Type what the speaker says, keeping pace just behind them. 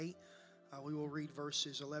We will read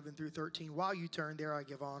verses 11 through 13. While you turn there, I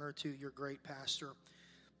give honor to your great pastor,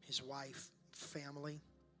 his wife, family.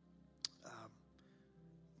 I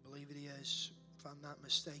believe it is, if I'm not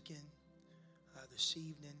mistaken, this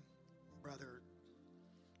evening, Brother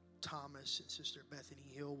Thomas and Sister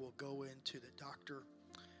Bethany Hill will go into the doctor.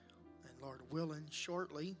 And Lord willing,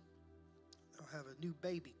 shortly, they'll have a new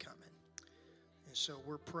baby coming. And so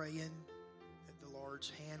we're praying that the Lord's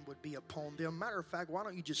hand would be upon them. Matter of fact, why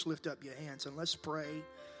don't you just lift up your hands and let's pray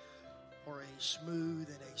for a smooth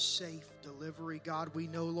and a safe delivery. God, we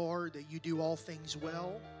know, Lord, that you do all things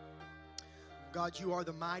well. God, you are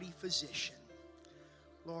the mighty physician.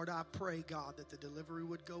 Lord, I pray, God, that the delivery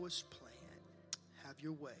would go as planned. Have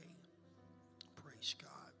your way. Praise God.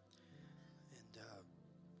 And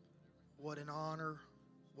what an honor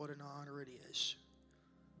it is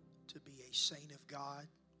to be a saint of God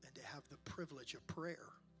and to have the privilege of prayer,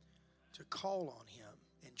 to call on him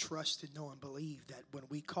and trust and know and believe that when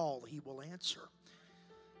we call, he will answer.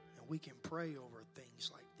 And we can pray over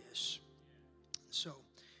things like this. So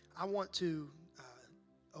I want to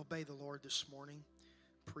obey the Lord this morning,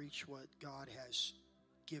 preach what God has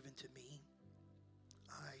given to me.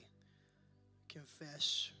 I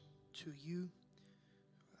confess to you,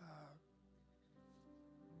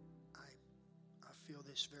 I feel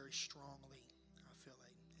this very strongly. I feel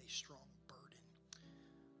a strong burden.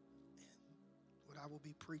 And what I will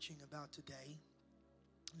be preaching about today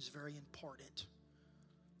is very important.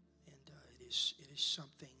 And it is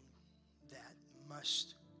something that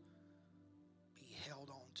must be held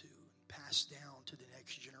on to and passed down to the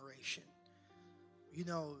next generation. You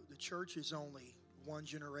know, the church is only one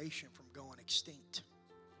generation from going extinct.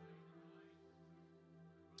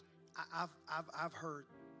 I've heard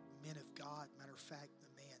men of God, matter of fact,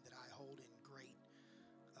 the man that I hold in great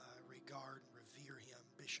regard and revere him,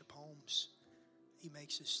 Bishop Holmes, he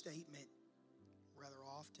makes a statement rather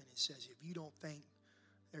often and says, if you don't think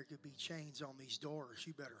there could be chains on these doors,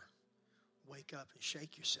 you better wake up and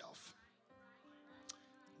shake yourself.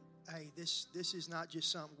 Hey, this is not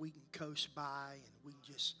just something we can coast by and we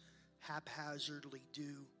can just haphazardly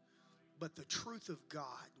do, but the truth of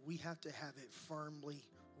God, we have to have it firmly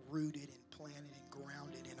rooted and planted and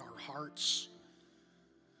grounded in our hearts.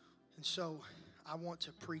 And so I want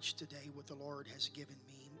to preach today what the Lord has given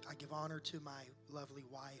me. I give honor to my lovely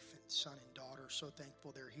wife and son and daughter. So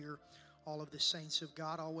thankful they're here. All of the saints of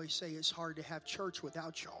God always say it's hard to have church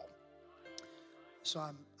without y'all. So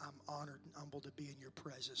I'm honored and humbled to be in your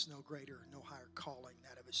presence. No greater, no higher calling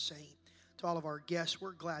that of a saint. To all of our guests,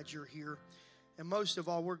 we're glad you're here. And most of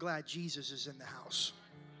all, we're glad Jesus is in the house.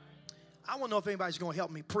 I want to know if anybody's going to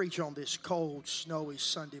help me preach on this cold, snowy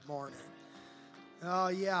Sunday morning. Oh,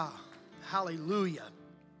 yeah. Hallelujah.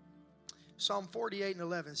 Psalm 48 and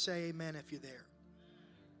 11. Say amen if you're there.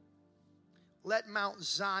 Let Mount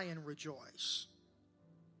Zion rejoice.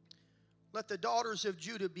 Let the daughters of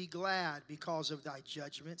Judah be glad because of thy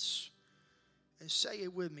judgments. And say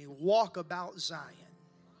it with me. Walk about Zion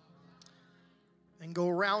and go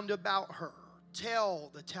round about her.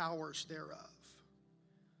 Tell the towers thereof.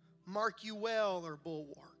 Mark you well her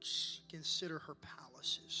bulwarks. Consider her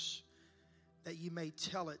palaces, that you may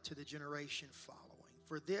tell it to the generation following.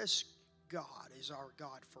 For this God is our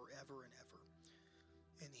God forever and ever,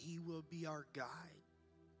 and he will be our guide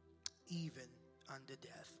even unto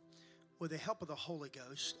death. With the help of the Holy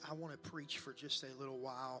Ghost, I want to preach for just a little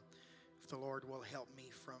while, if the Lord will help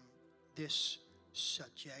me, from this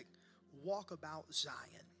subject. Walk about Zion.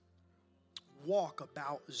 Walk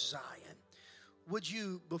about Zion. Would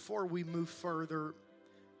you, before we move further,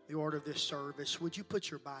 the order of this service, would you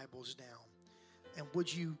put your Bibles down? And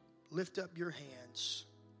would you lift up your hands,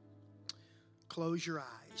 close your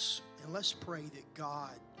eyes, and let's pray that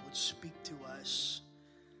God would speak to us.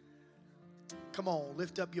 Come on,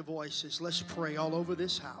 lift up your voices. Let's pray all over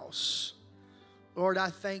this house. Lord, I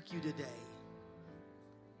thank you today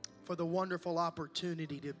for the wonderful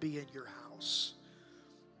opportunity to be in your house.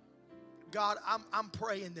 God, I'm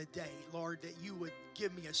praying today, Lord, that you would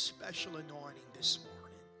give me a special anointing this morning.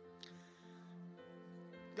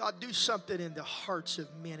 God, do something in the hearts of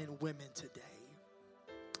men and women today.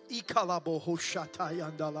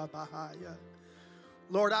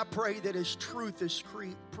 Lord, I pray that as truth is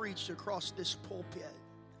preached across this pulpit,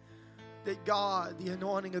 that God, the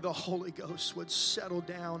anointing of the Holy Ghost, would settle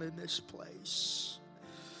down in this place.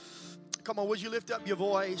 Come on, would you lift up your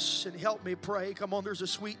voice and help me pray? Come on, there's a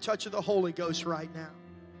sweet touch of the Holy Ghost right now.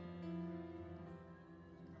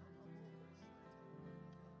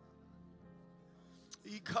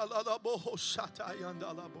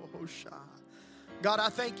 God, I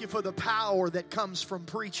thank you for the power that comes from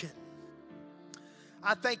preaching.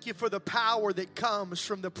 I thank you for the power that comes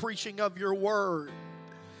from the preaching of your word.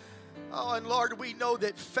 Oh, and Lord, we know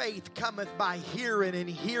that faith cometh by hearing, and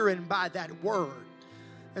hearing by that word.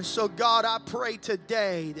 And so, God, I pray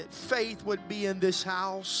today that faith would be in this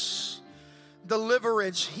house.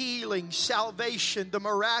 Deliverance, healing, salvation, the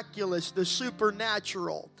miraculous, the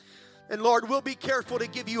supernatural. And Lord, we'll be careful to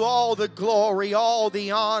give you all the glory, all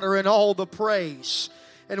the honor, and all the praise.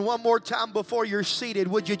 And one more time before you're seated,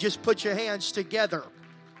 would you just put your hands together?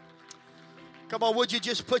 Come on, would you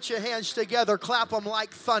just put your hands together? Clap them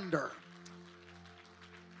like thunder.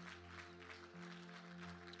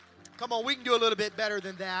 Come on, we can do a little bit better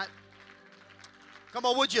than that. Come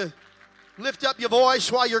on, would you lift up your voice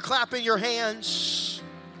while you're clapping your hands?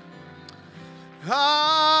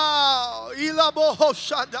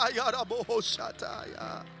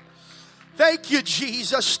 Thank you,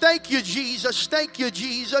 Jesus. Thank you, Jesus. Thank you,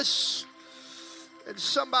 Jesus. And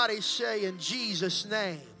somebody say, in Jesus'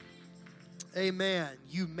 name, amen.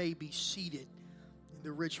 You may be seated in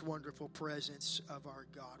the rich, wonderful presence of our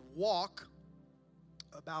God. Walk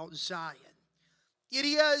about Zion. It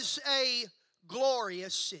is a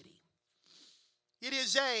glorious city. It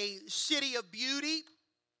is a city of beauty,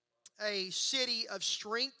 a city of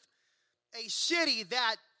strength, a city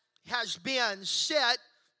that has been set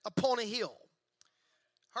upon a hill.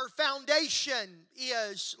 Her foundation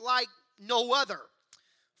is like no other,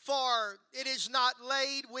 for it is not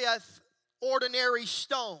laid with ordinary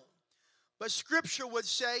stone, but Scripture would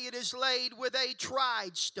say it is laid with a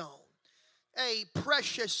tried stone, a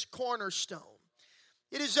precious cornerstone.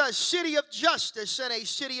 It is a city of justice and a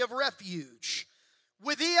city of refuge.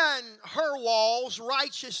 Within her walls,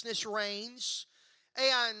 righteousness reigns,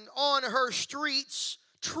 and on her streets,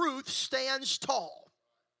 truth stands tall.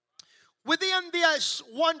 Within this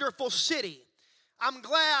wonderful city, I'm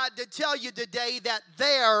glad to tell you today that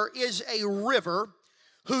there is a river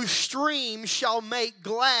whose stream shall make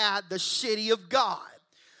glad the city of God.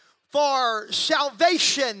 For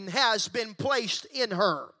salvation has been placed in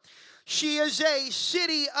her. She is a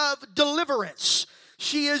city of deliverance.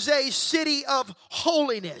 She is a city of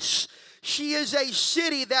holiness. She is a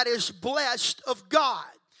city that is blessed of God.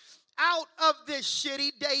 Out of this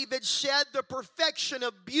city, David said, the perfection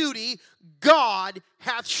of beauty God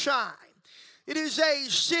hath shined. It is a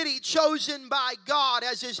city chosen by God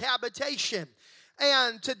as his habitation.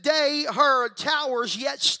 And today her towers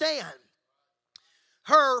yet stand.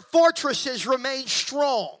 Her fortresses remain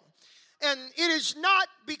strong. And it is not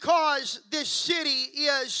because this city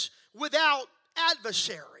is without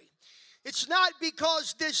adversary. It's not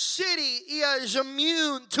because this city is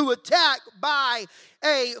immune to attack by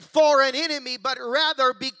a foreign enemy, but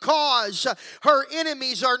rather because her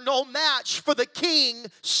enemies are no match for the king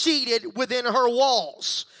seated within her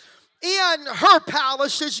walls. In her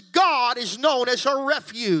palaces, God is known as her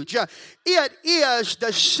refuge. It is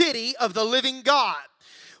the city of the living God.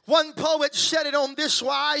 One poet said it on this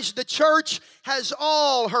wise: the church has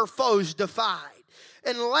all her foes defied,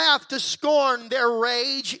 and laughed to scorn their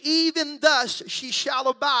rage. Even thus she shall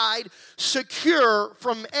abide, secure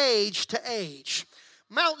from age to age.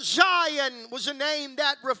 Mount Zion was a name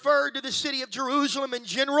that referred to the city of Jerusalem in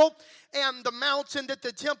general, and the mountain that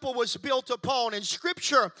the temple was built upon. In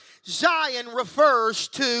Scripture, Zion refers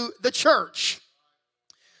to the church,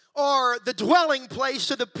 or the dwelling place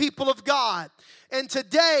of the people of God. And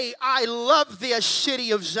today, I love this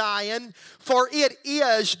city of Zion, for it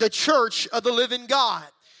is the church of the living God.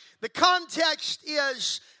 The context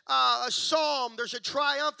is a psalm. There's a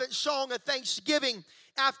triumphant song of thanksgiving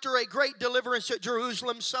after a great deliverance at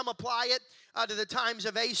Jerusalem. Some apply it to the times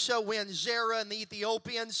of Asa, when Zerah and the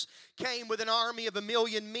Ethiopians came with an army of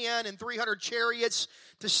 1,000,000 men and 300 chariots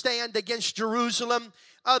to stand against Jerusalem.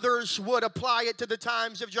 Others would apply it to the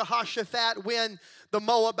times of Jehoshaphat, when the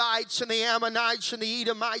Moabites and the Ammonites and the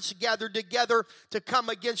Edomites gathered together to come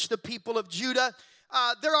against the people of Judah.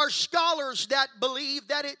 There are scholars that believe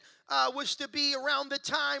that it was to be around the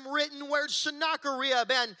time written where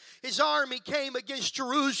Sennacherib and his army came against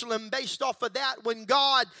Jerusalem, based off of that, when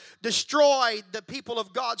God destroyed the people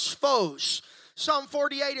of God's foes. Psalm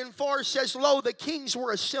 48:4 says, "Lo, the kings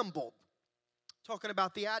were assembled," talking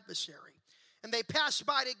about the adversary, "and they passed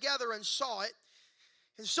by together and saw it.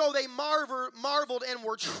 And so they marveled and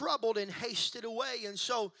were troubled and hasted away." And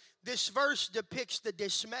so this verse depicts the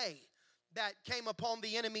dismay that came upon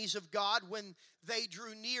the enemies of God when they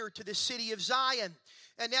drew near to the city of Zion.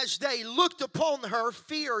 And as they looked upon her,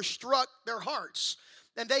 fear struck their hearts,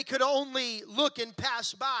 and they could only look and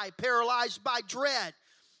pass by, paralyzed by dread.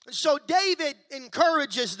 And so David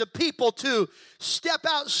encourages the people to step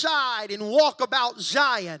outside and walk about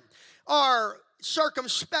Zion, or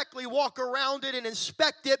circumspectly walk around it and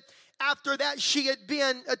inspect it after that she had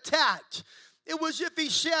been attacked. It was if he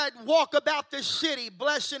said, walk about this city,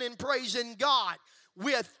 blessing and praising God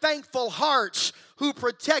with thankful hearts who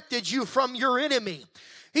protected you from your enemy.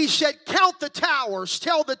 He said, count the towers,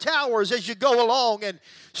 tell the towers as you go along, and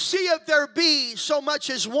see if there be so much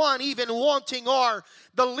as one even wanting or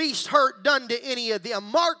the least hurt done to any of them.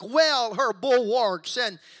 Mark well her bulwarks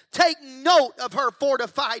and take note of her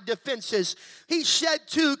fortified defenses. He said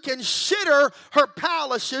to consider her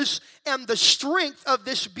palaces and the strength of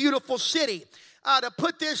this beautiful city. To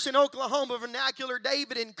put this in Oklahoma vernacular,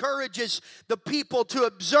 David encourages the people to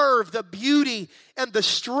observe the beauty and the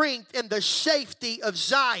strength and the safety of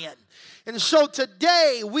Zion. And so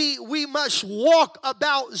today we must walk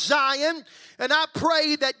about Zion, and I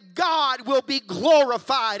pray that God will be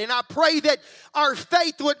glorified, and I pray that our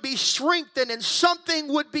faith would be strengthened and something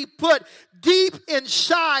would be put deep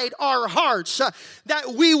inside our hearts,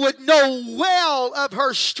 that we would know well of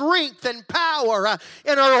her strength and power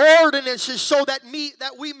and her ordinances, so that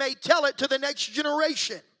we may tell it to the next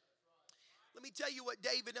generation. Let me tell you what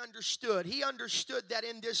David understood. He understood that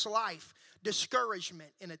in this life, discouragement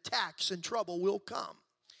and attacks and trouble will come.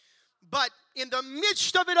 But in the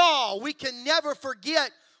midst of it all, we can never forget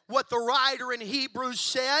what the writer in Hebrews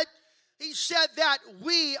said. He said that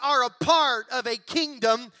we are a part of a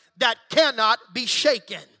kingdom that cannot be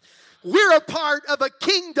shaken. We're a part of a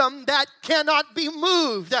kingdom that cannot be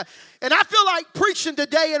moved. And I feel like preaching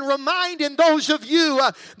today and reminding those of you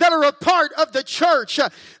that are a part of the church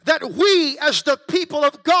that we as the people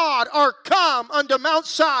of God are come unto Mount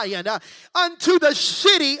Zion, unto the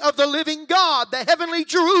city of the living God, the heavenly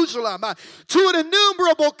Jerusalem, to an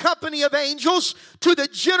innumerable company of angels, to the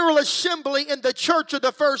general assembly in the church of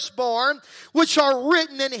the firstborn, which are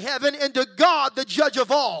written in heaven, and to God the judge of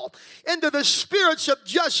all, and to the spirits of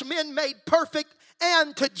just men made perfect,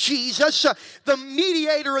 and to Jesus, the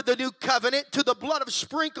mediator of the new covenant, to the blood of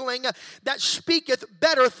sprinkling that speaketh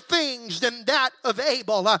better things than that of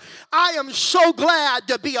Abel. I am so glad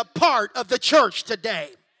to be a part of the church today.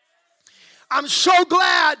 I'm so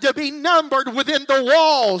glad to be numbered within the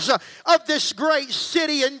walls of this great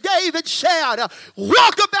city. And David said,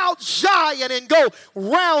 walk about Zion and go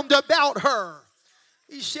round about her.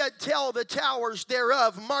 He said, tell the towers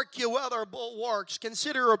thereof, mark you other bulwarks,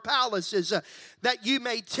 consider her palaces, that you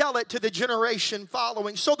may tell it to the generation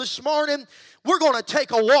following. So this morning, we're going to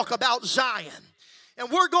take a walk about Zion. And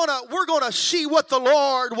we're gonna see what the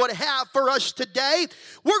Lord would have for us today.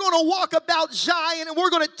 We're going to walk about Zion, and we're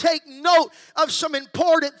going to take note of some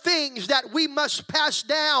important things that we must pass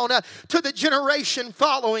down to the generation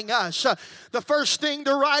following us. The first thing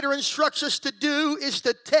the writer instructs us to do is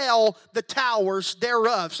to tell the towers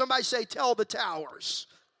thereof. Somebody say, tell the towers.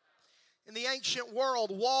 In the ancient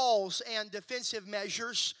world, walls and defensive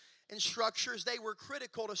measures and structures, they were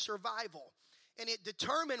critical to survival. And it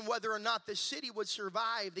determined whether or not the city would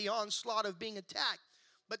survive the onslaught of being attacked.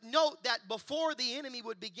 But note that before the enemy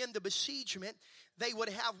would begin the besiegement, they would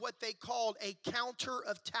have what they called a counter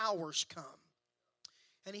of towers come.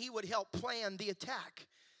 And he would help plan the attack.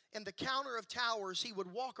 And the counter of towers, he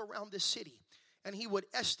would walk around the city. And he would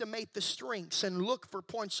estimate the strengths and look for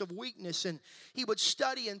points of weakness. And he would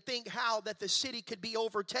study and think how that the city could be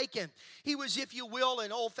overtaken. He was, if you will,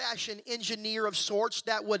 an old-fashioned engineer of sorts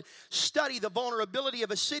that would study the vulnerability of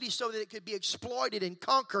a city so that it could be exploited and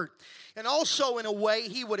conquered. And also, in a way,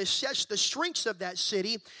 he would assess the strengths of that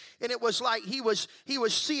city. And it was like he was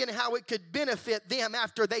seeing how it could benefit them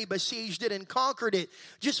after they besieged it and conquered it.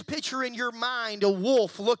 Just picture in your mind a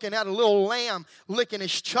wolf looking at a little lamb licking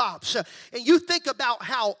his chops. And you think about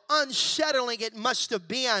how unsettling it must have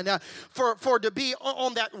been for to be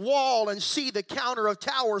on that wall and see the counter of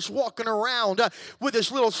towers walking around with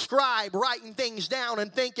his little scribe writing things down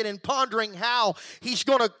and thinking and pondering how he's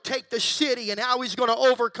going to take the city and how he's going to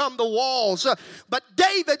overcome the walls. But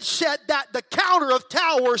David said that the counter of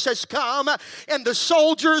towers has come, and the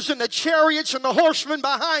soldiers and the chariots and the horsemen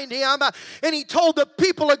behind him, and he told the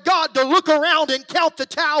people of God to look around and count the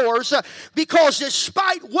towers, because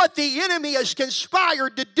despite what the enemy has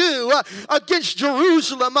conspired to do against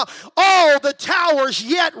Jerusalem, all the towers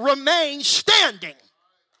yet remain standing.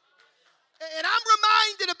 And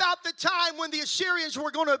I'm reminded about the time when the Assyrians were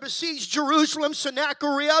going to besiege Jerusalem.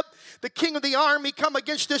 Sennacherib, the king of the army, come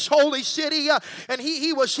against this holy city, and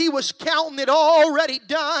he was counting it already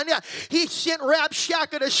done. He sent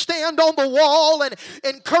Rabshakeh to stand on the wall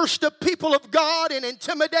and curse the people of God and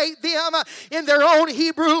intimidate them in their own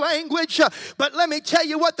Hebrew language. But let me tell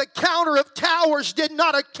you what the counter of towers did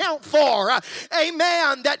not account for.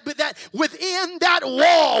 Amen. That within that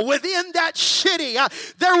wall, within that city,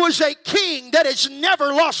 there was a king king that has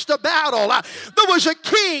never lost a battle. There was a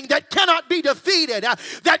king that cannot be defeated,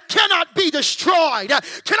 that cannot be destroyed.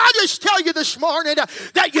 Can I just tell you this morning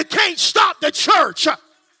that you can't stop the church?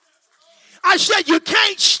 I said you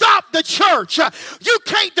can't stop the church. You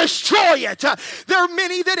can't destroy it. There are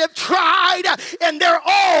many that have tried and they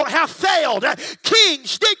all have failed.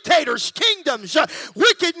 Kings, dictators, kingdoms,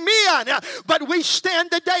 wicked men. But we stand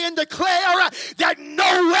today and declare that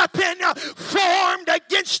no weapon formed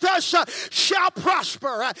against us shall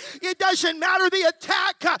prosper. It doesn't matter the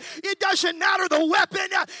attack. It doesn't matter the weapon.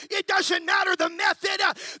 It doesn't matter the method.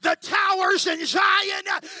 The towers in Zion,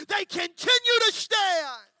 they continue to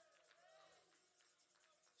stand.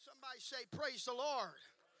 Say, praise the Lord.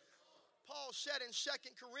 Paul said in 2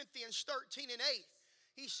 Corinthians 13 and 8,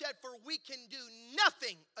 he said, for we can do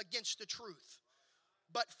nothing against the truth,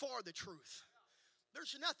 but for the truth.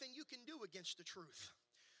 There's nothing you can do against the truth.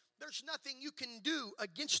 There's nothing you can do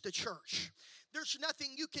against the church. There's nothing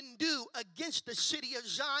you can do against the city of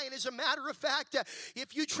Zion. As a matter of fact,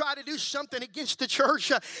 if you try to do something against the church,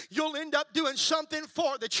 you'll end up doing something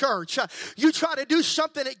for the church. You try to do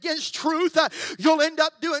something against truth, you'll end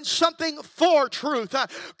up doing something for truth.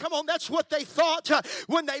 Come on, that's what they thought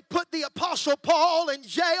when they put the Apostle Paul in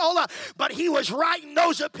jail. But he was writing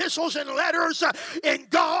those epistles and letters, and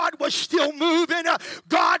God was still moving.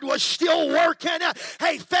 God was still working.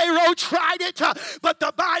 Hey, Pharaoh tried it, but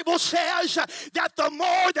the Bible says that the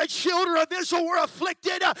more the children of Israel were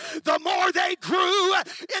afflicted, the more they grew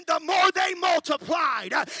and the more they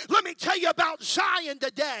multiplied. Let me tell you about Zion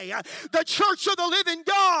today. The church of the living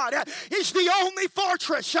God is the only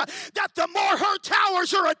fortress that the more her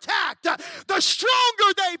towers are attacked, the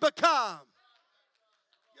stronger they become.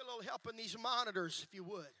 Get a little help in these monitors if you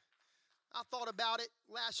would. I thought about it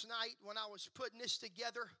last night when I was putting this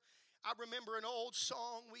together. I remember an old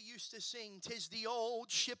song we used to sing, "'Tis the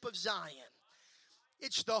old ship of Zion."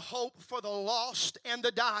 It's the hope for the lost and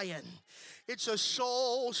the dying. It's a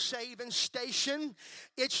soul-saving station.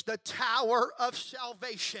 It's the tower of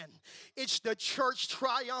salvation. It's the church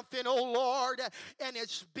triumphant, oh Lord, and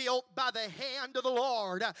it's built by the hand of the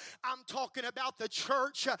Lord. I'm talking about the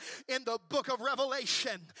church in the book of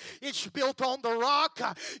Revelation. It's built on the rock.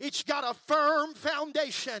 It's got a firm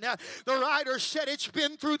foundation. The writer said it's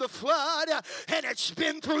been through the flood and it's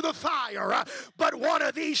been through the fire. But one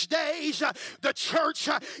of these days, the church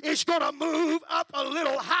is going to move up a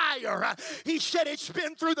little higher. He said it's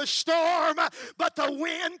been through the storm, but the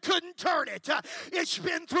wind couldn't turn it. It's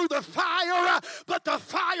been through the fire, but the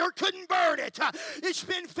fire couldn't burn it. It's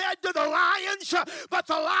been fed to the lions, but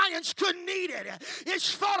the lions couldn't eat it. It's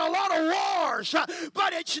fought a lot of wars,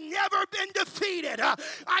 but it's never been defeated.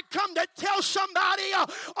 I come to tell somebody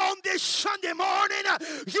on this Sunday morning,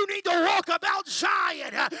 you need to walk about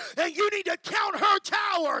Zion, and you need to count her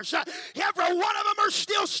towers. Every one of them are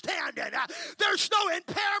still standing. There's no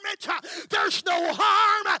impairment. There's no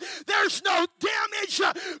harm. There's no damage.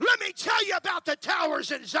 Let me tell you about the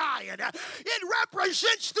towers in Zion. It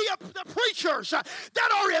represents the preachers that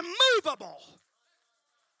are immovable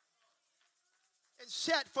and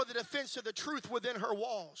set for the defense of the truth within her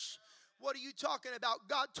walls. What are you talking about?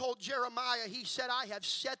 God told Jeremiah, he said, I have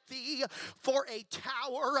set thee for a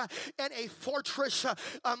tower and a fortress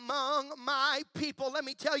among my people. Let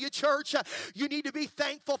me tell you, church, you need to be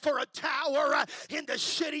thankful for a tower in the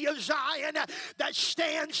city of Zion that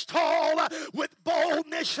stands tall with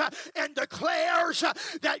boldness and declares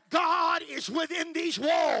that God is within these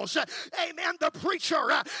walls. Amen. The preacher,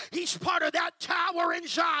 he's part of that tower in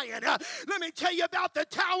Zion. Let me tell you about the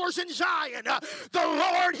towers in Zion. The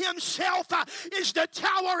Lord himself is the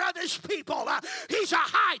tower of his people. He's a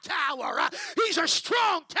high tower. He's a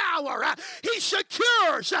strong tower. He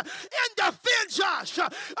secures and defends us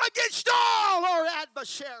against all our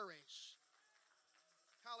adversaries.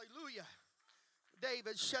 Hallelujah.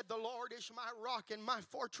 David said, the Lord is my rock and my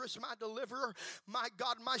fortress, my deliverer, my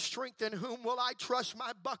God, my strength, in whom will I trust,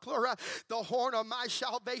 my buckler, the horn of my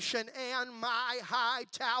salvation, and my high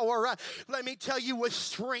tower. Let me tell you, with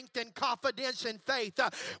strength and confidence and faith,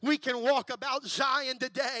 we can walk about Zion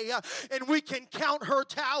today, and we can count her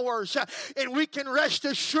towers, and we can rest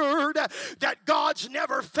assured that God's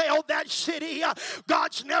never failed that city.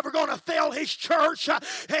 God's never going to fail his church.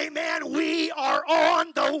 Amen. We are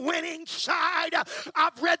on the winning side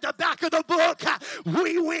I've read the back of the book.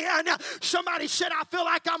 We win. Somebody said, I feel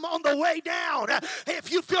like I'm on the way down.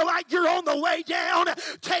 If you feel like you're on the way down,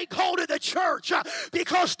 take hold of the church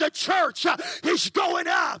because the church is going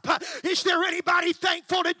up. Is there anybody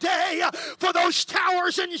thankful today for those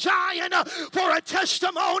towers in Zion for a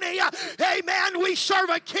testimony? Amen. We serve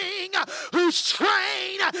a king whose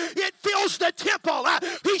train, it fills the temple.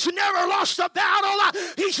 He's never lost a battle.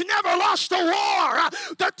 He's never lost a war.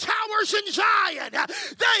 The towers in Zion,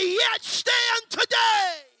 they yet stand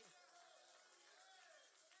today.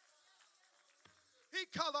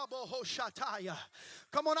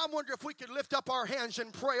 Come on, I wonder if we could lift up our hands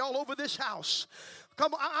and pray all over this house.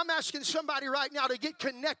 Come on, I'm asking somebody right now to get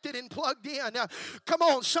connected and plugged in. Come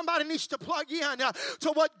on, somebody needs to plug in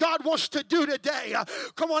to what God wants to do today.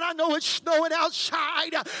 Come on, I know it's snowing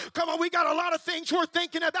outside. Come on, we got a lot of things we're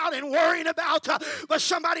thinking about and worrying about. But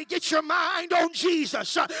somebody get your mind on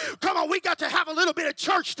Jesus. Come on, we got to have a little bit of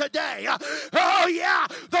church today. Oh yeah,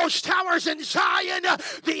 those towers in Zion,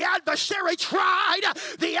 the adversary tried,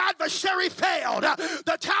 the adversary failed.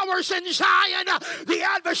 The towers in Zion, the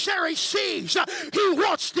adversary sees. He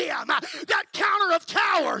wants them. That counter of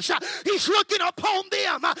towers, he's looking upon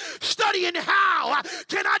them, studying how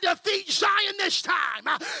can I defeat Zion this time?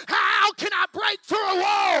 How can I break through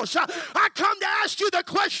walls? I come to ask you the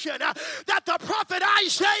question that the prophet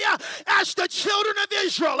Isaiah asked the children of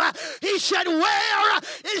Israel. He said, where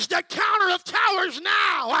is the counter of towers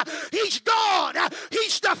now? He's gone.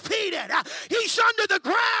 He's defeated. He's under the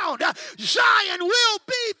ground. Zion will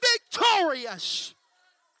be victorious.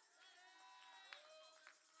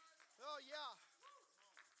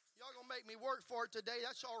 Make me work for it today.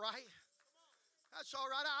 That's all right. That's all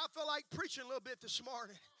right. I feel like preaching a little bit this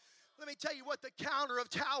morning. Let me tell you what the counter of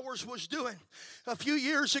towers was doing. A few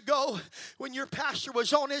years ago, when your pastor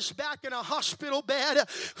was on his back in a hospital bed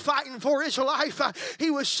fighting for his life, he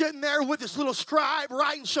was sitting there with his little scribe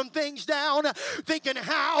writing some things down, thinking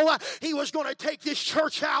how he was going to take this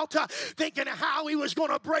church out, thinking how he was going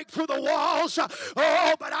to break through the walls.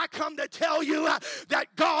 Oh, but I come to tell you that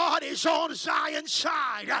God is on Zion's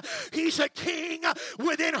side. He's a king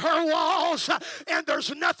within her walls, and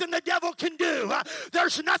there's nothing the devil can do.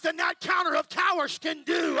 There's nothing that counter of towers can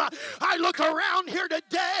do. I look around here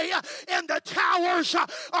today and the towers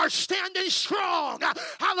are standing strong.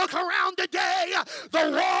 I look around today,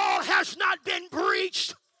 the wall has not been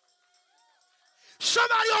breached.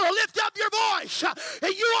 Somebody ought to lift up your voice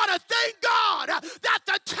and you ought to thank God that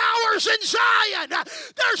the towers in Zion,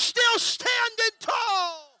 they're still standing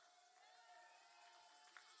tall.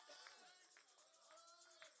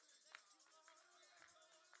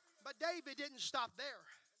 But David didn't stop there.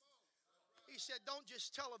 He said, don't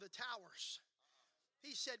just tell of the towers.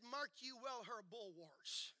 He said, mark you well her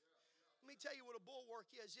bulwarks. Let me tell you what a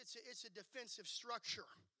bulwark is. It's a defensive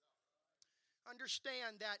structure.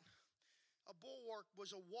 Understand that a bulwark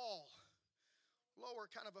was a wall,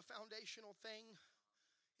 lower kind of a foundational thing,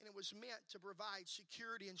 and it was meant to provide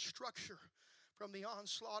security and structure from the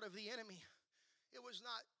onslaught of the enemy. It was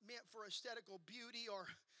not meant for aesthetical beauty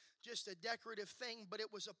or just a decorative thing, but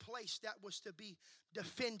it was a place that was to be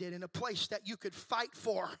defended and a place that you could fight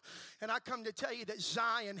for. And I come to tell you that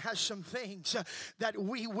Zion has some things that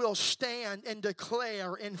we will stand and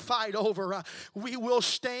declare and fight over. We will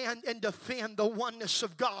stand and defend the oneness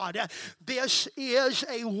of God. This is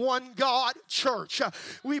a one God church.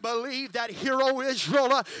 We believe that, hear, O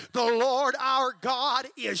Israel, the Lord our God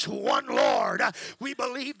is one Lord. We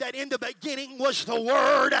believe that in the beginning was the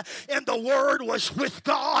Word, and the Word was with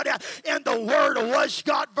God, and the Word was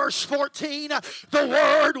God. Verse 14, the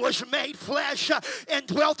Word was made flesh and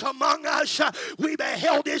dwelt among us. We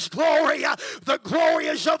beheld His glory. The glory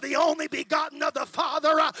is of the only begotten of the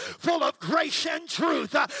Father, full of grace and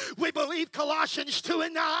truth. We believe Colossians 2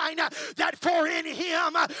 and 9, that for in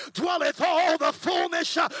Him dwelleth all the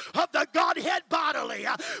fullness of the Godhead bodily.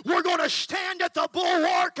 We're going to stand at the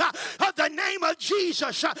bulwark of the name of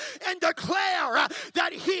Jesus and declare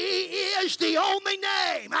that He is the only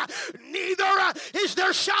name. Neither is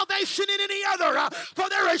there salvation in any other, for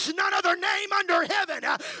there is none other name under heaven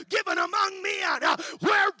given among men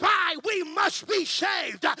whereby we must be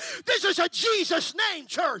saved. This is a Jesus name,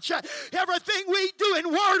 church. Everything we do in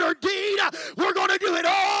word or deed, we're going to do it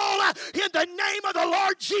all in the name of the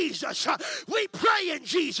Lord Jesus. We pray in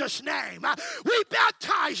Jesus' name. We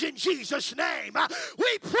baptize in Jesus' name.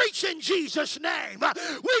 We preach in Jesus' name.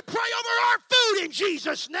 We pray over our food in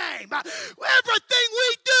Jesus' name. Everything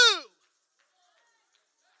we do,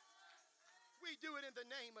 we do it in the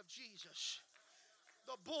name of Jesus.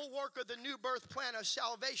 The bulwark of the new birth plan of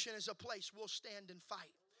salvation is a place we'll stand and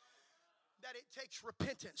fight. That it takes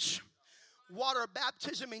repentance. Water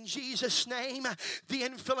baptism in Jesus' name. The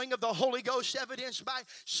infilling of the Holy Ghost evidenced by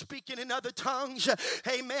speaking in other tongues.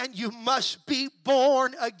 Amen. You must be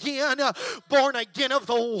born again. Born again of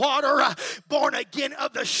the water. Born again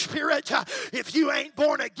of the Spirit. If you ain't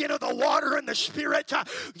born again of the water and the Spirit,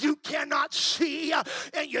 you cannot see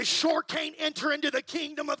and you sure can't enter into the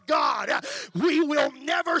kingdom of God. We will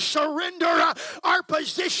never surrender our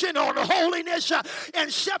position on holiness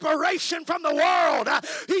and separation from the world.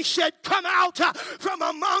 He said, come out from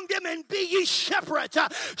among them and be ye separate,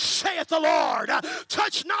 saith the Lord.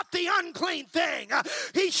 Touch not the unclean thing.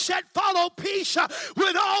 He said, follow peace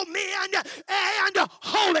with all men and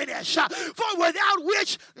holiness, for without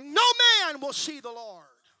which no man will see the Lord.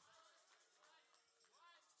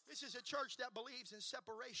 This is a church that believes in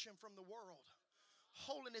separation from the world.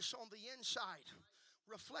 Holiness on the inside,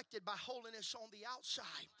 reflected by holiness on the outside.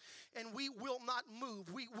 And we will not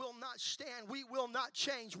move. We will not stand. We will not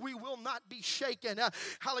change. We will not be shaken.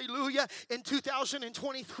 Hallelujah. In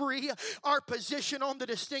 2023, our position on the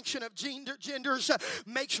distinction of genders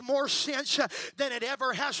makes more sense than it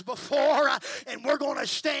ever has before. And we're going to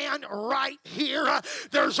stand right here.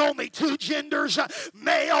 There's only two genders,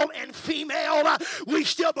 male and female. We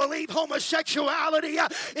still believe homosexuality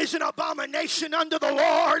is an abomination unto the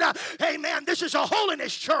Lord. Amen. This is a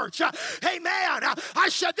holiness church. Amen. I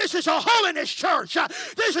said this is a holiness church.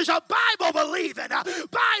 This is a Bible-believing,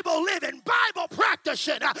 Bible-living,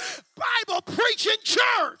 Bible-practicing, Bible-preaching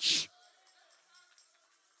church.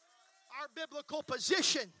 Our biblical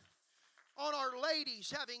position on our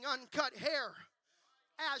ladies having uncut hair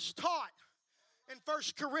as taught in 1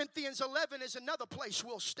 Corinthians 11 is another place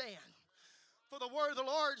we'll stand. For the word of the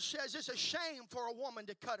Lord says it's a shame for a woman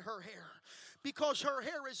to cut her hair, because her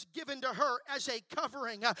hair is given to her as a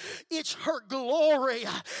covering. It's her glory.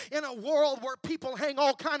 In a world where people hang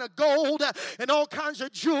all kind of gold and all kinds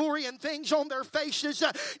of jewelry and things on their faces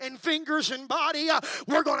and fingers and body,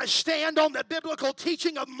 we're going to stand on the biblical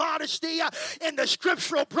teaching of modesty and the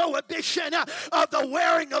scriptural prohibition of the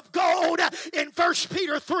wearing of gold in 1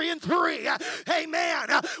 Peter 3:3.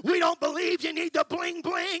 Amen. We don't believe you need the bling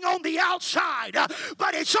bling on the outside,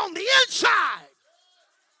 but it's on the inside.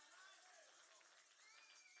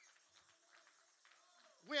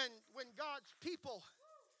 When God's people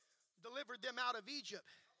delivered them out of Egypt,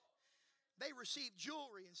 they received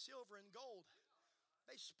jewelry and silver and gold.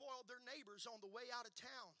 They spoiled their neighbors on the way out of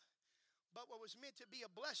town. But what was meant to be a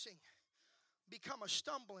blessing become a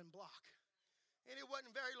stumbling block. And it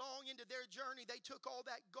wasn't very long into their journey, they took all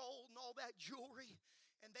that gold and all that jewelry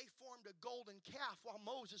and they formed a golden calf while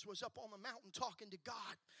Moses was up on the mountain talking to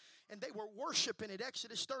God. And they were worshiping it.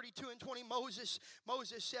 Exodus 32:20, Moses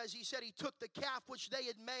says, he took the calf which they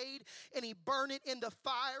had made and he burned it in the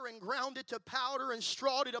fire and ground it to powder and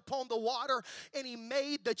strawed it upon the water. And he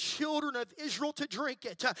made the children of Israel to drink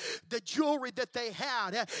it. The jewelry that they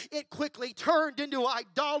had, it quickly turned into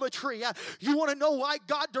idolatry. You want to know why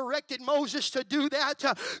God directed Moses to do that?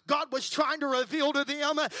 God was trying to reveal to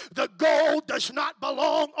them the gold does not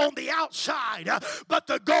belong on the outside, but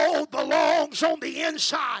the gold belongs on the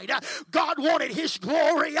inside. God wanted his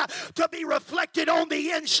glory to be reflected on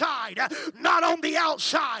the inside, not on the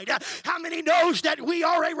outside. How many knows that we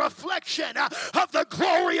are a reflection of the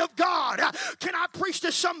glory of God? Can I preach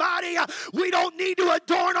to somebody? We don't need to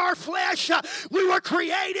adorn our flesh. We were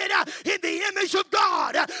created in the image of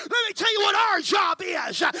God. Let me tell you what our job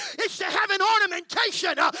is. It's to have an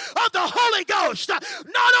ornamentation of the Holy Ghost, not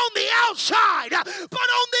on the outside, but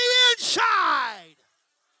on the inside.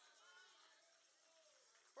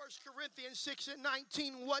 Corinthians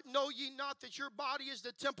 6:19, what know ye not that your body is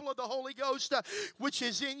the temple of the Holy Ghost, which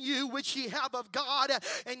is in you, which ye have of God,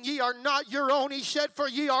 and ye are not your own. He said, for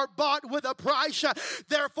ye are bought with a price.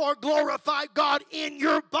 Therefore glorify God in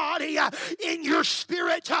your body, in your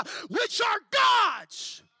spirit, which are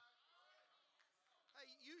God's. Hey,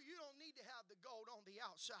 you don't need to have the gold on the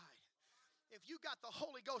outside. If you got the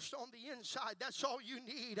Holy Ghost on the inside, that's all you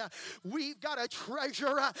need. We've got a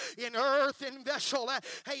treasure in earth and vessel.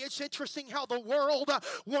 Hey, it's interesting how the world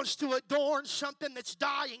wants to adorn something that's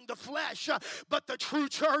dying, the flesh. But the true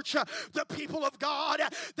church, the people of God,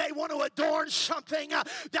 they want to adorn something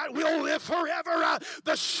that will live forever,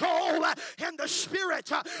 the soul and the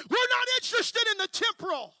spirit. We're not interested in the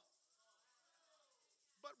temporal,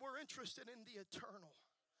 but we're interested in the eternal.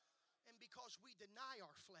 And because we deny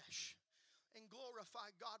our flesh, and glorify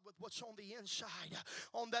God with what's on the inside.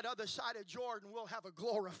 On that other side of Jordan, we'll have a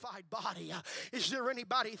glorified body. Is there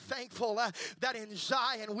anybody thankful that in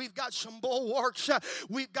Zion we've got some bulwarks,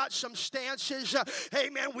 we've got some stances,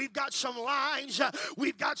 amen, we've got some lines,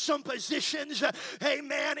 we've got some positions,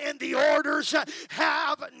 amen, and the orders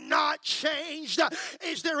have not changed.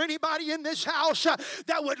 Is there anybody in this house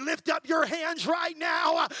that would lift up your hands right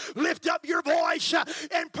now, lift up your voice,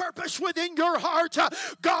 and purpose within your heart,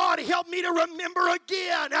 God, help me to remember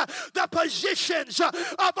again the positions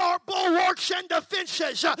of our bulwarks and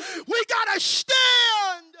defenses. We got to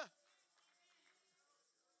stand.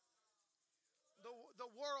 The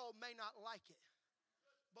world may not like it,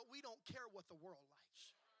 but we don't care what the world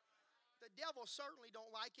likes. The devil certainly don't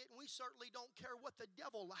like it, and we certainly don't care what the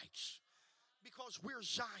devil likes, because we're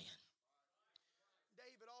Zion.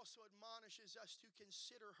 David also admonishes us to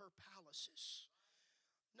consider her palaces.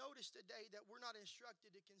 Notice today that we're not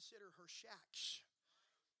instructed to consider her shacks,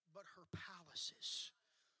 but her palaces.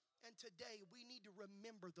 And today we need to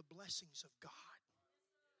remember the blessings of God.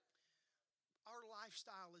 Our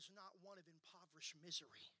lifestyle is not one of impoverished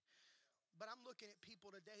misery, but I'm looking at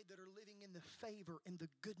people today that are living in the favor and the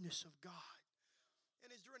goodness of God.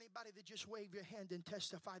 And is there anybody that just wave your hand and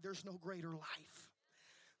testify there's no greater life?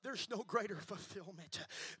 There's no greater fulfillment.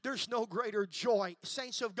 There's no greater joy.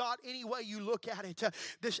 Saints of God, any way you look at it,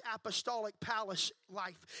 this apostolic palace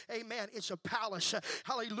life, amen, it's a palace.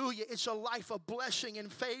 Hallelujah. It's a life of blessing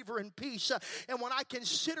and favor and peace. And when I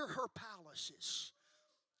consider her palaces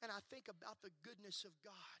and I think about the goodness of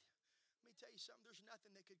God, let me tell you something, there's nothing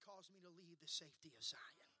that could cause me to leave the safety of Zion.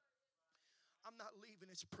 I'm not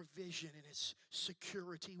leaving its provision and its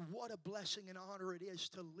security. What a blessing and honor it is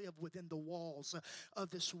to live within the walls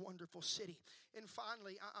of this wonderful city. And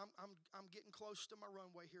finally, I'm getting close to my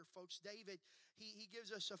runway here, folks. David, he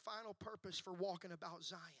gives us a final purpose for walking about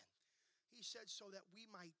Zion. He said, so that we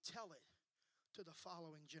might tell it to the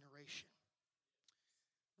following generation.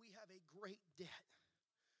 We have a great debt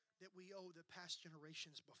that we owe the past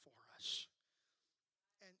generations before us.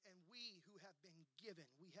 And we who have been given,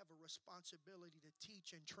 we have a responsibility to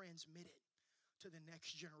teach and transmit it to the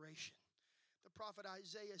next generation. The prophet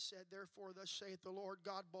Isaiah said, therefore, thus saith the Lord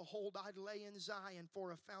God, behold, I lay in Zion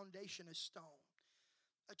for a foundation, a stone,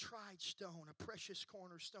 a tried stone, a precious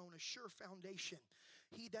cornerstone, a sure foundation.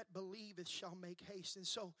 He that believeth shall make haste. And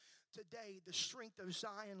so today, the strength of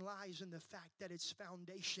Zion lies in the fact that its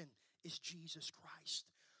foundation is Jesus Christ.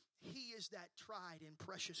 He is that tried and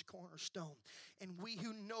precious cornerstone. And we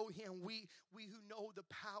who know him, we who know the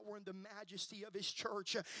power and the majesty of his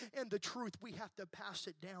church and the truth, we have to pass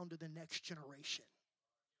it down to the next generation.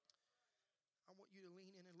 I want you to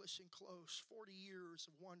lean in and listen close. 40 years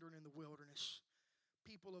of wandering in the wilderness.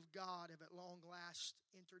 People of God have at long last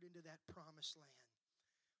entered into that promised land.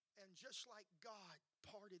 And just like God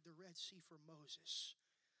parted the Red Sea for Moses,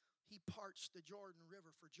 he parts the Jordan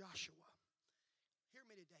River for Joshua. Hear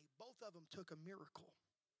me today, both of them took a miracle.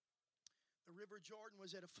 The River Jordan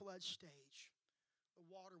was at a flood stage. The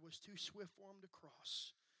water was too swift for them to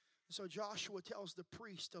cross. And so Joshua tells the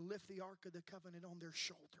priests to lift the Ark of the Covenant on their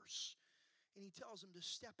shoulders. And he tells them to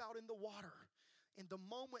step out in the water. And the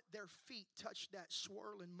moment their feet touched that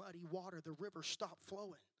swirling, muddy water, the river stopped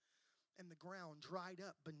flowing. And the ground dried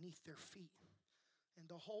up beneath their feet. And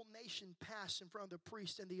the whole nation passed in front of the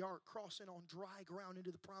priest and the ark, crossing on dry ground into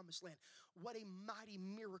the promised land. What a mighty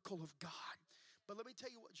miracle of God. But let me tell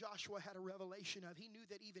you what Joshua had a revelation of. He knew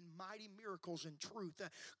that even mighty miracles and truth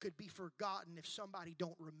could be forgotten if somebody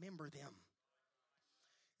don't remember them.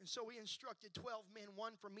 And so he instructed 12 men,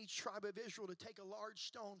 one from each tribe of Israel, to take a large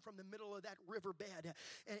stone from the middle of that riverbed,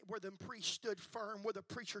 and where the priest stood firm, where the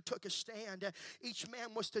preacher took a stand. Each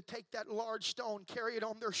man was to take that large stone, carry it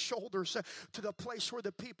on their shoulders to the place where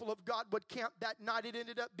the people of God would camp that night. It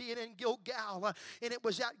ended up being in Gilgal, and it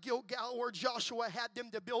was at Gilgal where Joshua had them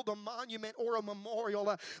to build a monument or a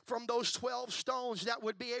memorial from those 12 stones. That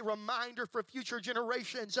would be a reminder for future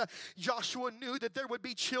generations. Joshua knew that there would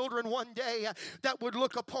be children one day that would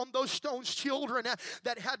look upon those stones, children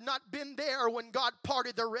that had not been there when God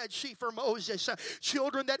parted the Red Sea for Moses,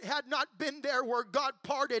 children that had not been there where God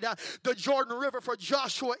parted the Jordan River for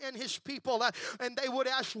Joshua and his people, and they would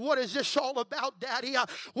ask, what is this all about, Daddy?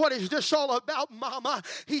 What is this all about, Mama?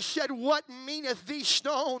 He said, what meaneth these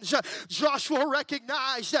stones? Joshua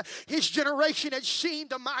recognized his generation had seen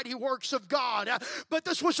the mighty works of God, but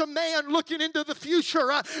this was a man looking into the future,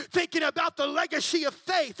 thinking about the legacy of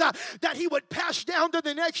faith that he would pass down to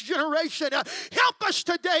the next generation. Help us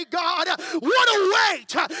today, God. What a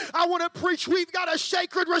weight. I want to preach. We've got a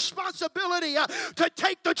sacred responsibility to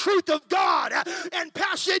take the truth of God and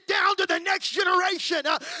pass it down to the next generation.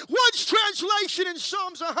 One's translation in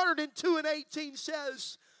Psalms 102 and 18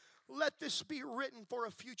 says, let this be written for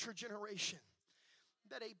a future generation,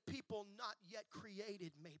 that a people not yet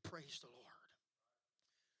created may praise the Lord.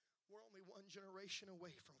 We're only one generation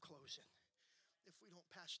away from closing. If we don't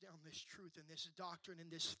pass down this truth and this doctrine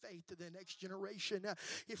and this faith to the next generation,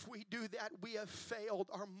 if we do that, we have failed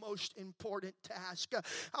our most important task.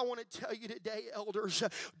 I want to tell you today, elders,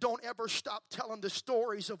 don't ever stop telling the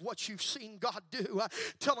stories of what you've seen God do.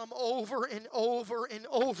 Tell them over and over and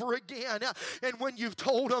over again. And when you've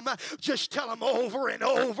told them, just tell them over and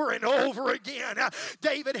over and over again.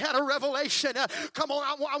 David had a revelation. Come on,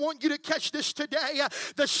 I want you to catch this today.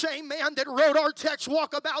 The same man that wrote our text,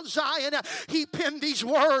 Walk About Zion, he penned these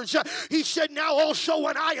words. He said, now also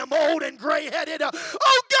when I am old and gray-headed,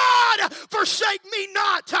 oh God, forsake me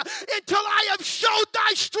not until I have showed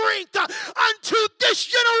thy strength unto this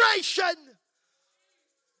generation.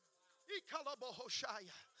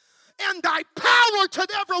 And thy power to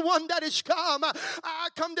everyone that is come. I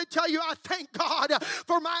come to tell you, I thank God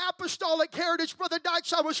for my apostolic heritage. Brother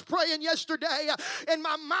Dykes, I was praying yesterday, and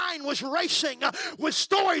my mind was racing with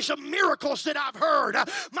stories of miracles that I've heard.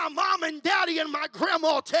 My mom and daddy and my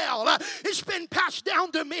grandma tell. It's been passed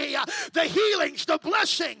down to me. The healings, the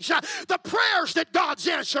blessings, the prayers that God's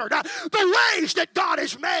answered, the ways that God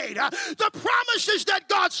has made, the promises that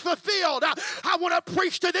God's fulfilled. I want to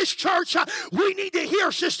preach to this church. We need to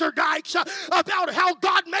hear, Sister Dykes, about how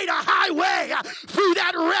God made a highway through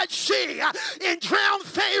that Red Sea and drowned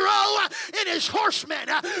Pharaoh and his horsemen.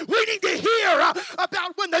 We need to hear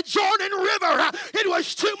about when the Jordan River, it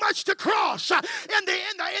was too much to cross, and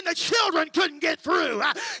the children couldn't get through,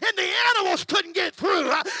 and the animals couldn't get through.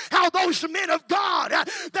 How those men of God,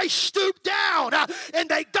 they stooped down and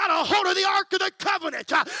they got a hold of the Ark of the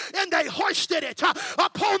Covenant and they hoisted it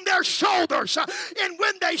upon their shoulders. And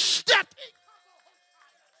when they stepped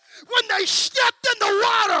in the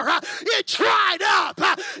water, it dried up,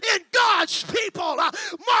 and God's people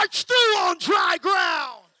marched through on dry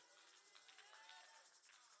ground.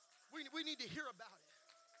 We need to hear about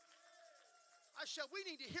it. I said, we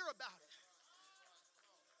need to hear about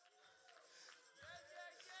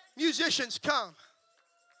it. Musicians, come.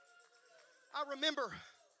 I remember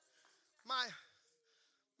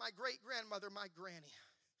my great-grandmother, my granny.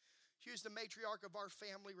 She was the matriarch of our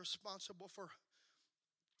family, responsible for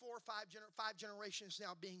 4 or 5 generations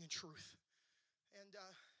now being in truth. And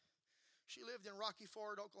she lived in Rocky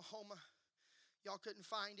Ford, Oklahoma. Y'all couldn't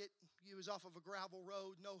find it. It was off of a gravel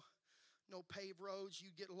road, no paved roads.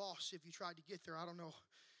 You'd get lost if you tried to get there. I don't know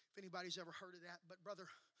if anybody's ever heard of that. But Brother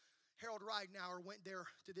Harold Ridenauer went there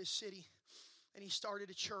to this city, and he started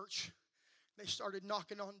a church. They started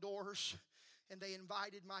knocking on doors, and they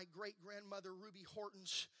invited my great-grandmother, Ruby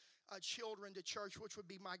Horton's children to church, which would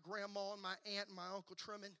be my grandma and my aunt and my Uncle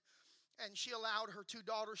Truman. And she allowed her 2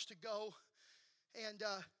 daughters to go, and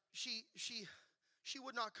she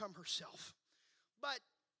would not come herself. But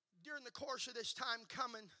during the course of this time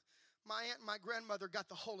coming, my aunt and my grandmother got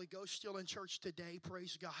the Holy Ghost, still in church today,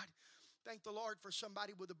 praise God. Thank the Lord for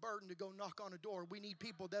somebody with a burden to go knock on a door. We need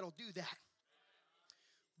people that'll do that.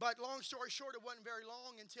 But long story short, it wasn't very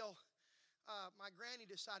long until my granny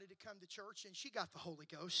decided to come to church, and she got the Holy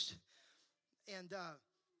Ghost and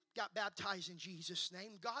got baptized in Jesus'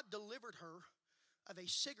 name. God delivered her of a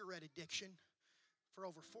cigarette addiction for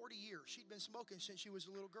over 40 years. She'd been smoking since she was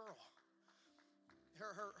a little girl.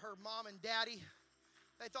 Her mom and daddy,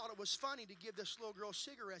 they thought it was funny to give this little girl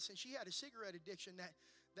cigarettes, and she had a cigarette addiction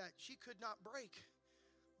that she could not break.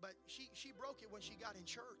 But she broke it when she got in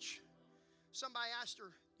church. Somebody asked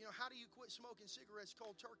her, how do you quit smoking cigarettes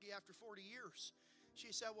cold turkey after 40 years?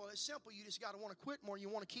 She said, well, it's simple. You just got to want to quit more. You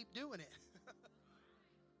want to keep doing it.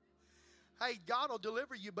 Hey, God will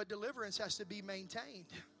deliver you, but deliverance has to be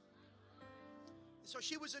maintained. So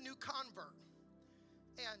she was a new convert.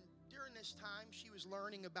 And during this time, she was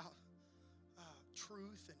learning about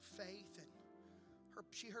truth and faith. And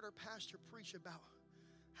she heard her pastor preach about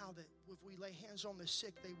how that if we lay hands on the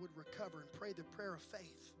sick, they would recover and pray the prayer of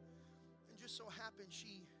faith. And just so happened,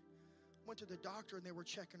 she went to the doctor and they were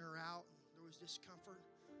checking her out. And there was discomfort.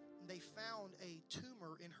 And they found a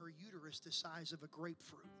tumor in her uterus the size of a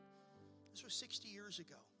grapefruit. This was 60 years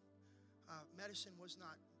ago. Medicine was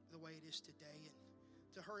not the way it is today. And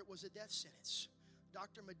to her, it was a death sentence.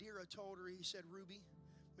 Dr. Madeira told her, he said, Ruby,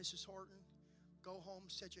 Mrs. Horton, go home,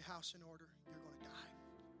 set your house in order. You're going to die.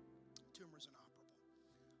 Tumor's inoperable.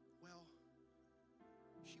 Well,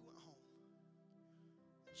 she went home.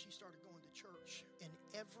 she started going to church. And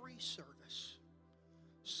every service,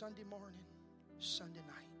 Sunday morning, Sunday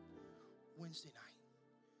night, Wednesday night,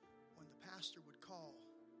 when the pastor would call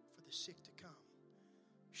for the sick to come,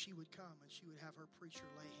 she would come and she would have her preacher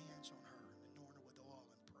lay hands on her and anoint her with oil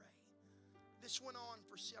and pray. This went on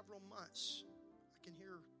for several months. I can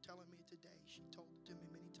hear her telling me today. She told it to me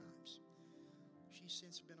many times. She's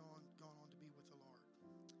since gone on to be with the Lord.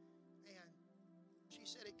 And she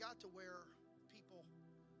said it got to where people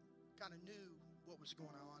kind of knew what was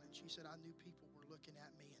going on. And she said, I knew people were looking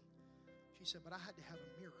at me. And she said, but I had to have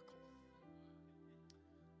a miracle.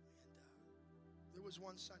 There was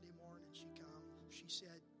one Sunday morning she come. She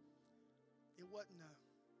said it wasn't a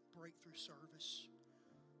breakthrough service,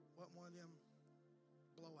 wasn't one of them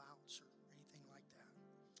blowouts or anything like that.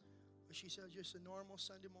 But she said just a normal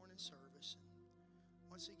Sunday morning service.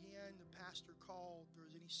 And once again, the pastor called. If there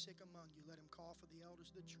was any sick among you, let him call for the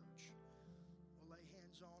elders of the church. We'll lay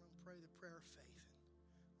hands on them, pray the prayer of faith,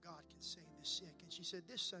 and God can save the sick. And she said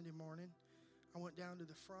this Sunday morning, I went down to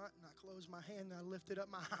the front and I closed my hand and I lifted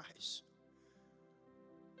up my eyes.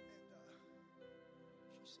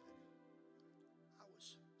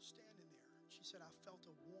 Said I felt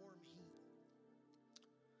a warm heat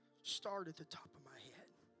start at the top of my head,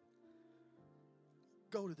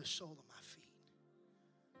 go to the sole of my feet.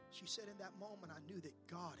 She said in that moment I knew that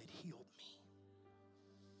God had healed me.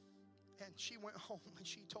 And she went home and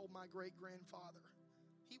she told my great-grandfather,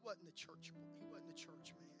 he wasn't the church man.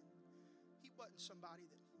 He wasn't somebody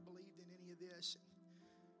that believed in any of this.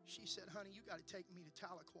 And she said, honey, you got to take me to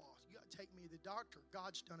Tahlequah. You got to take me to the doctor.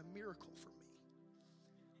 God's done a miracle for me.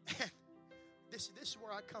 And This is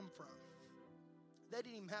where I come from. They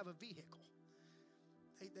didn't even have a vehicle.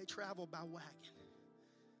 They traveled by wagon.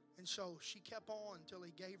 And so she kept on until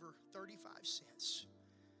he gave her 35 cents.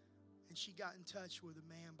 And she got in touch with a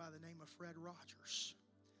man by the name of Fred Rogers,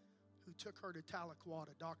 who took her to Tahlequah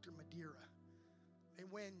to Dr. Madeira. And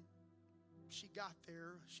when she got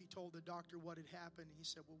there, she told the doctor what had happened. And he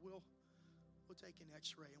said, well, we'll take an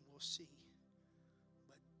x-ray and we'll see.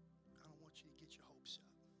 But I don't want you to get your hopes up.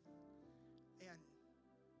 And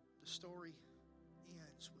the story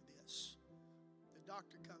ends with this. The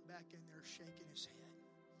doctor come back in there shaking his head.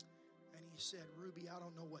 And he said, Ruby, I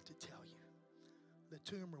don't know what to tell you. The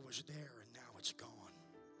tumor was there and now it's gone.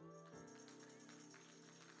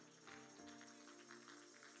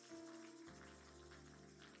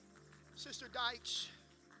 Sister Dykes,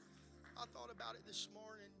 I thought about it this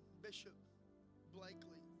morning. Bishop Mike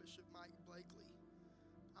Blakely.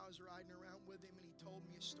 I was riding around with him and he told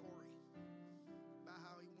me a story about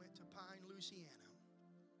how he went to Pine, Louisiana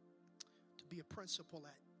to be a principal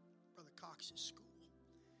at Brother Cox's school.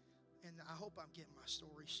 And I hope I'm getting my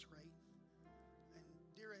story straight. And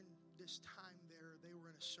during this time there, they were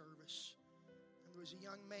in a service. And there was a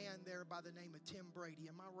young man there by the name of Tim Brady.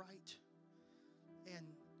 Am I right?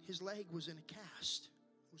 And his leg was in a cast.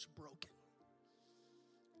 It was broken.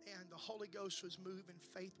 And the Holy Ghost was moving.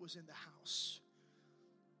 Faith was in the house.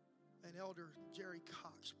 And Elder Jerry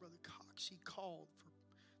Cox, Brother Cox, he called for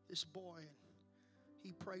this boy. And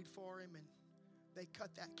he prayed for him. And they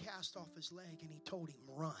cut that cast off his leg. And he told him,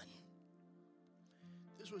 run.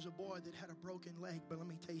 This was a boy that had a broken leg. But let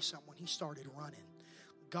me tell you something. When he started running,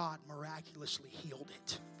 God miraculously healed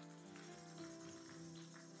it.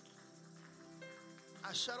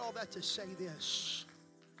 I said all that to say this.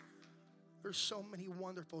 There's so many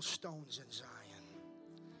wonderful stones in Zion.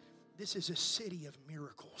 This is a city of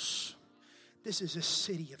miracles. This is a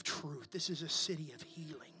city of truth. This is a city of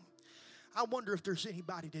healing. I wonder if there's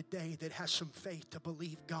anybody today that has some faith to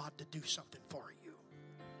believe God to do something for you.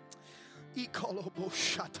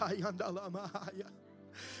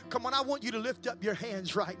 Come on, I want you to lift up your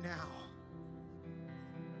hands right now.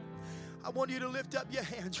 I want you to lift up your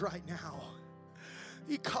hands right now.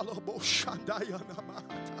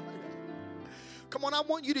 Come on, I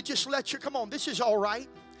want you to just come on, this is all right.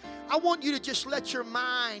 I want you to just let your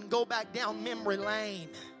mind go back down memory lane.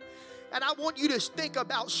 And I want you to think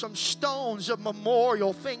about some stones of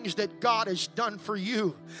memorial, things that God has done for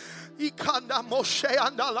you. Come on,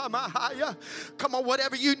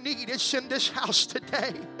 whatever you need, it's in this house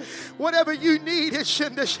today. Whatever you need, it's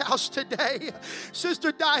in this house today.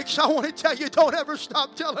 Sister Dykes, I want to tell you, don't ever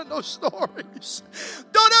stop telling those stories.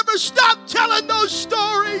 Don't ever stop telling those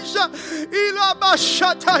stories.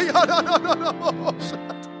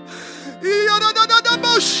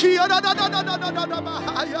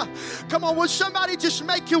 Come on, will somebody just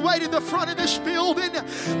make your way to the front of this building?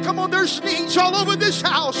 Come on, there's needs all over this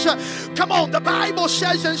house. Come on, the Bible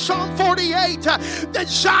says in Psalm 48 that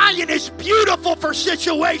Zion is beautiful for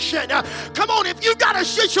situation. Come on, if you got a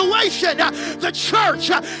situation, the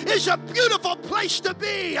church is a beautiful place to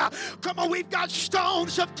be. Come on, we've got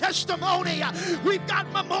stones of testimony. We've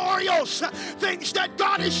got memorials, things that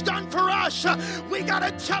God has done for us. We got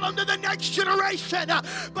to tell them to the next generation.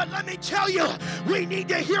 But let me tell you, we need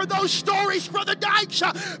to hear those stories, Brother Dykes,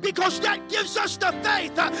 because that gives us the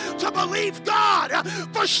faith to believe God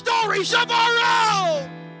for stories of our own.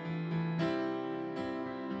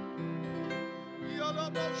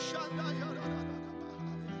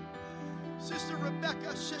 Sister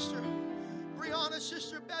Rebecca, Sister Brianna,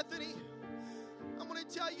 Sister Bethany, I'm going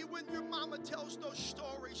to tell you, when your mama tells those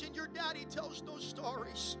stories and your daddy tells those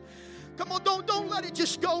stories, come on, don't let it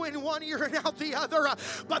just go in one ear and out the other.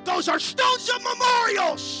 But those are stones of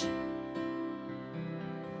memorials.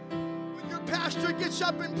 When your pastor gets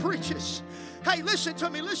up and preaches, hey, listen to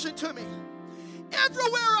me.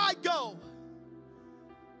 Everywhere I go,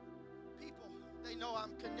 people, they know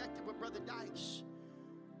I'm connected with Brother Dykes.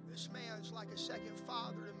 This man's like a second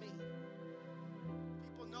father to me.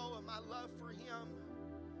 People know of my love for him.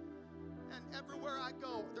 And everywhere I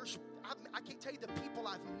go, I can't tell you the people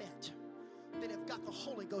I've met that have got the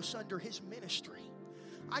Holy Ghost under his ministry.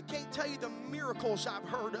 I can't tell you the miracles I've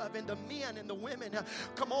heard of, and the men and the women,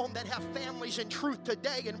 come on, that have families in truth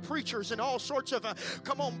today, and preachers and all sorts of,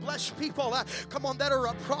 come on, blessed people, come on, that are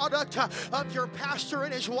a product of your pastor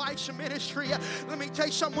and his wife's ministry. Let me tell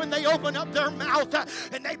you something, when they open up their mouth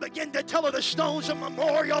and they begin to tell of the stones of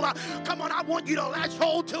memorial, come on, I want you to latch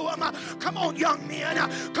hold to them. Come on, young men,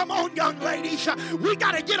 come on, young ladies, we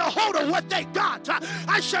got to get a hold of what they got.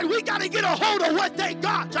 I said we got to get a hold of what they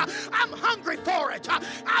got. I'm hungry for it.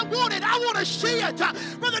 I want it. I want to see it.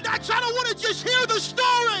 Brother Dykes, I don't want to just hear the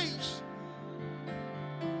stories,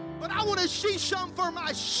 but I want to see some for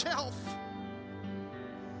myself.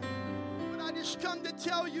 But I just come to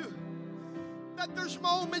tell you that there's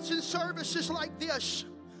moments in services like this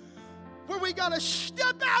where we got to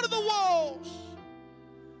step out of the walls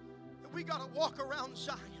and we got to walk around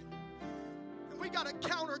Zion and we got to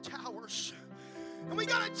counter towers. And we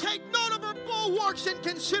got to take note of her bulwarks and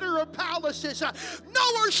consider her palaces.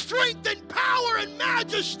 Know her strength and power and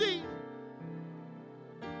majesty,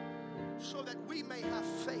 so that we may have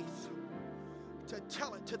faith to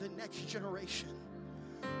tell it to the next generation.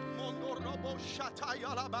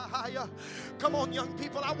 Come on, young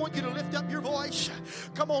people, I want you to lift up your voice.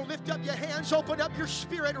 Come on, lift up your hands. Open up your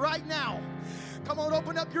spirit right now. Come on,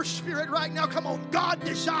 open up your spirit right now. Come on, God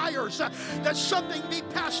desires that something be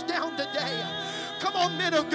passed down today. Come on, men of God.